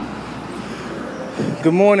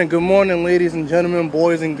Good morning, ladies and gentlemen,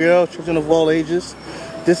 boys and girls, children of all ages.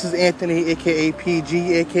 This is Anthony, aka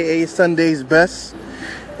PG, aka Sunday's Best,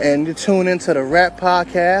 and you're tuned into the Rap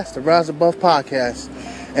Podcast, the Rise Above Podcast.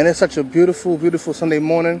 And it's such a beautiful, beautiful Sunday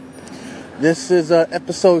morning. This is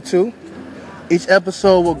episode 2. Each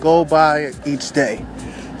episode will go by each day.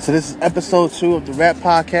 So this is episode 2 of the Rap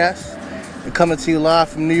Podcast. We're coming to you live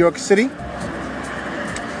from New York City,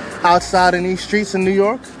 outside in these streets in New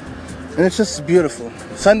York. And it's just beautiful.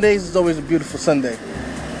 Sundays is always a beautiful Sunday.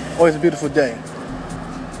 Always a beautiful day.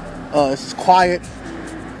 It's quiet.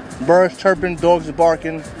 Birds chirping, dogs are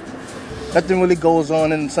barking. Nothing really goes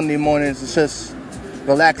on in Sunday mornings. It's just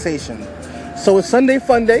relaxation. So it's Sunday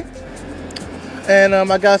Fun Day. And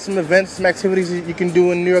I got some events, some activities that you can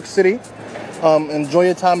do in New York City. Enjoy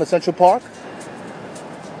your time at Central Park.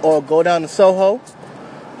 Or go down to Soho.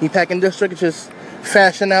 Meatpacking District, just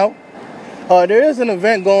fashion out. There is an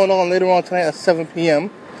event going on later on tonight at 7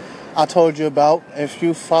 p.m. I told you about. If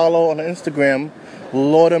you follow on Instagram,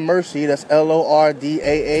 Lord of Mercy, that's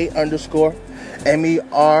LORDAA_MERCY.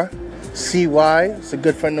 It's a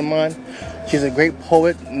good friend of mine. She's a great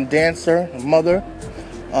poet and dancer, and mother,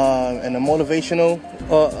 and a motivational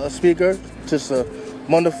speaker. Just a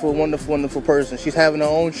wonderful, wonderful, wonderful person. She's having her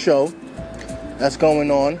own show that's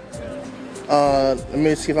going on. Let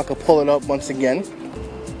me see if I can pull it up once again.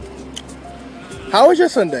 How was your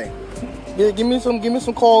Sunday? Yeah, give me some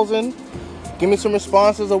calls in. Give me some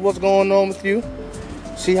responses of what's going on with you.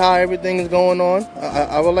 See how everything is going on.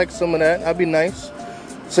 I would like some of that. That'd be nice.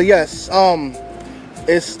 So yes,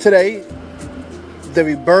 it's today the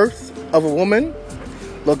rebirth of a woman.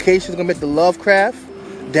 Location is gonna be at the Lovecraft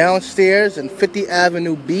downstairs in 50th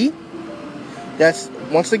Avenue B. That's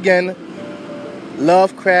once again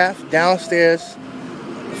Lovecraft downstairs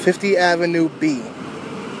 50th Avenue B.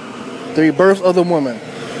 The rebirth of the woman.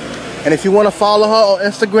 And if you want to follow her on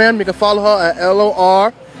Instagram, you can follow her at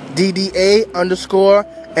LORDDA_MERCY.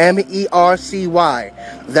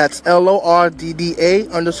 That's LORDDA_MERCY.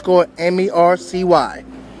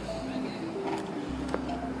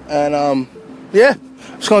 And yeah,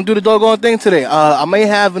 just gonna do the doggone thing today. I may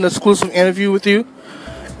have an exclusive interview with you.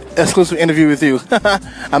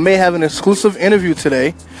 I may have an exclusive interview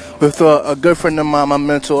today with a good friend of mine, my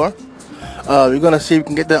mentor. We're going to see if we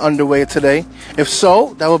can get that underway today. If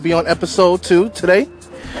so, that will be on episode 2 today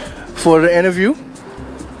for the interview.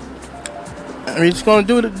 And we're just going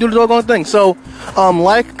to do the doggone thing. So,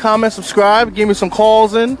 like, comment, subscribe, give me some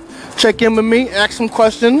calls in, check in with me, ask some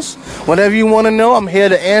questions. Whatever you want to know, I'm here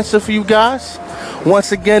to answer for you guys.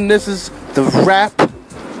 Once again, this is the Rap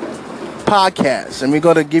Podcast. And we're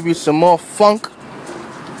going to give you some more funk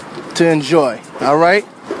to enjoy. All right?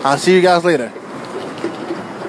 I'll see you guys later.